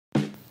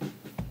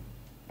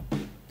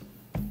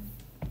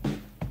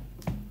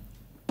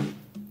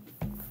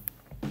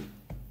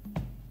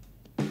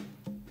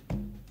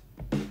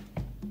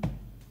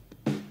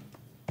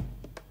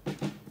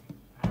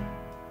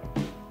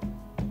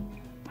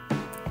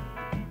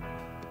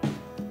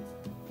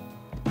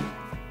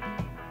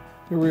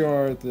Here we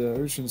are at the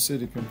Ocean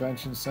City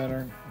Convention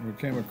Center. We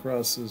came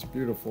across this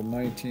beautiful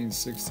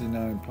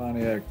 1969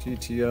 Pontiac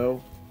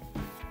GTO,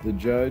 the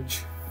Judge.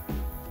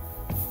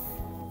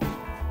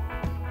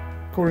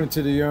 According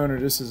to the owner,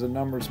 this is a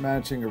numbers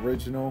matching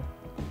original,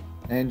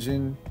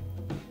 engine,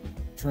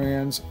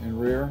 trans, and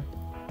rear.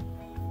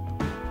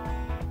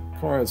 The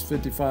car has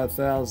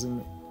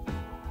 55,000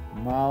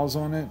 miles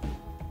on it.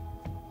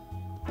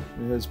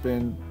 It has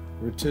been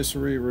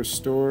rotisserie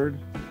restored.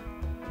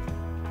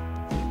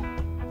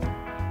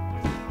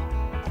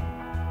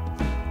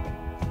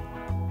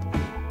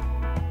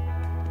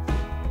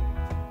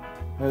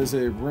 Has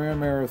a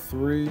Ram Air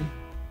 3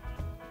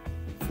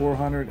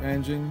 400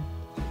 engine,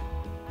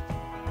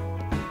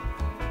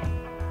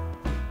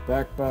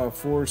 backed by a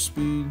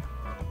 4-speed.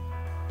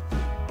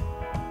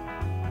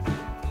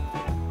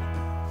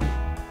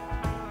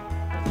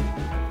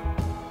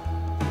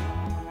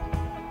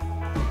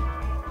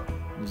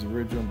 His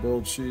original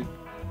build sheet.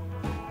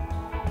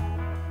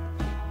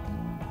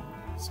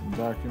 Some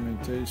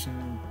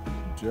documentation.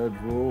 Judge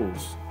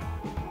rules.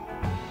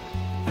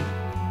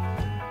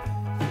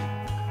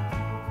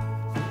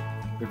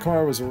 The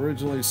car was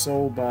originally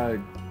sold by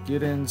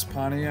Giddens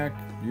Pontiac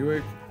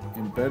Buick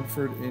in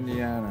Bedford,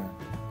 Indiana,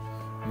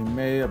 in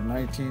May of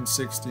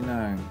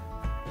 1969.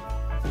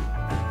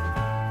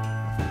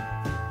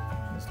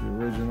 It's the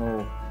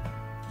original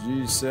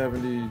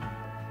G70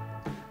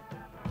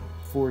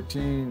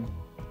 14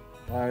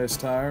 bias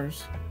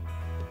tires.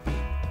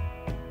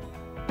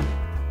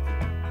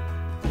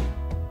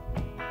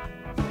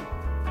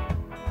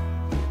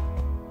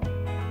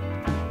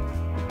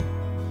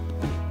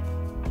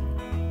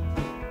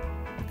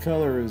 The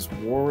color is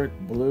Warwick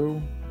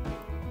blue,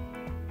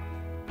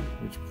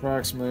 which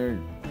approximately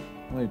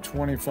only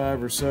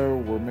 25 or so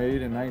were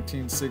made in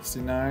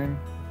 1969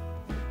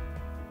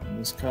 in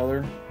this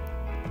color.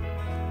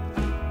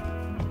 You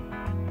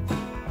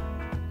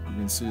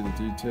can see the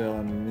detail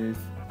underneath.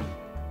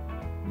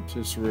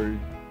 Rotisserie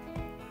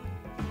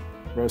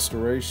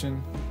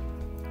restoration.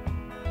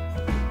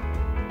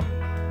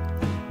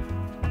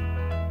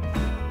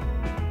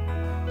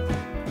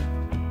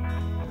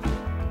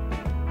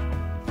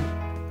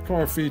 The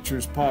car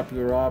features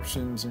popular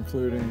options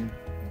including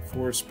a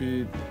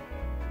 4-speed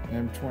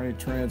M20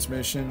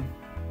 transmission,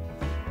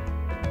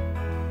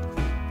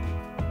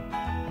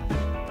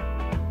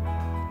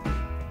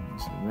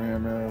 there's a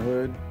Ram Air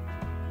hood,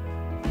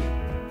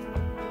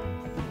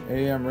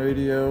 AM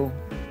radio,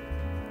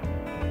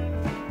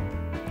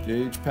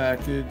 gauge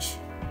package,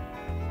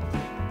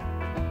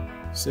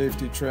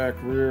 safety track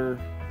rear,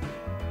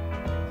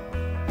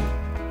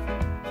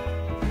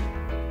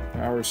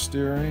 power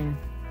steering,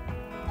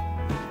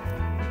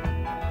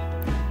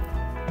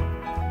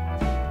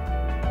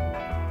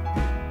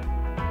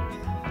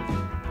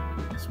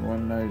 it's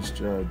one nice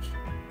Judge.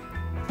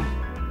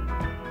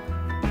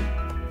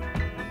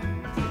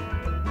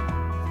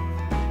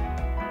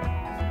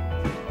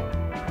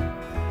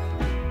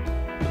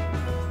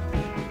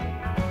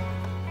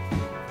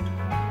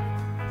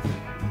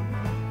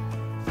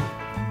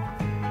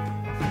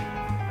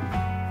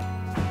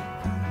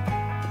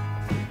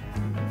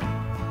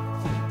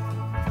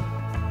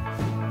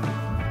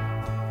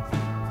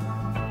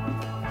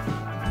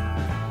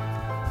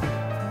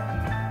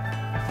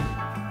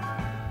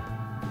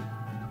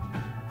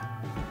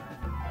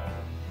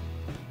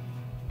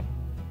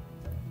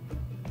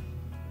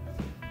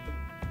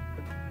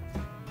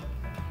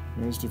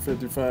 Here's the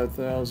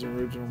 55,000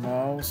 original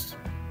miles.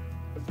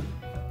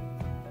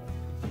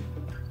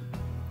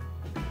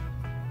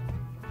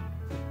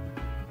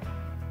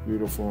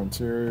 Beautiful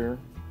interior.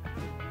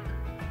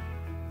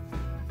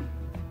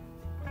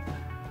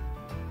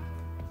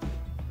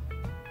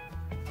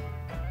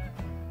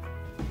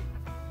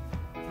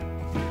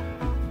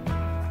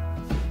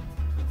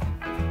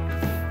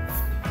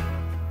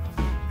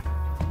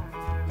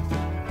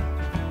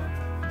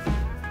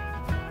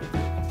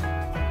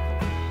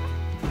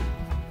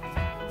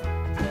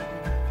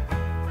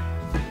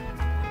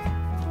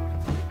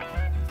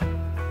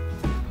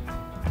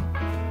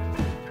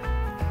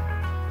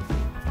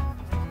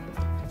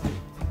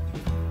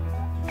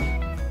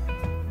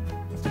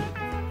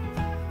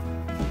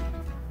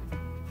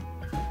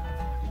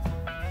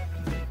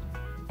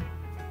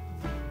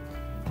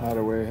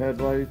 Hideaway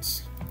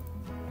headlights,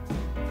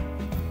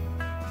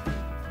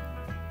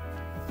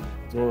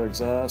 dual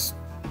exhaust,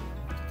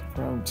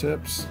 chrome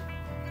tips,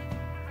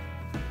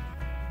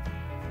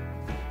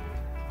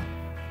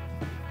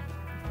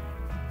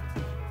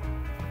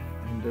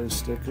 window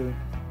sticker,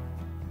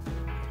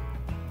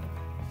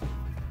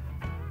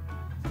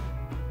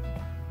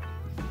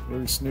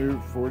 loose new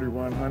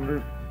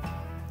 4100.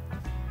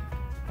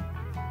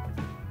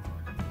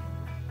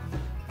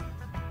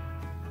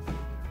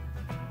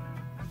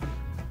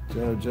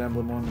 Judge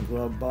emblem on the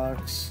glove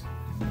box,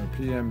 and the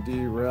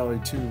PMD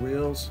Rally 2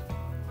 wheels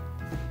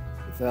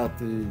without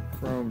the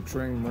chrome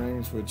trim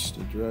rings, which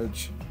the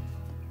Judge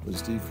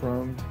was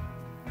de-chromed.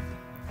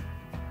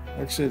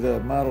 Actually, the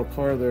model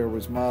car there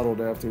was modeled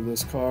after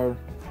this car.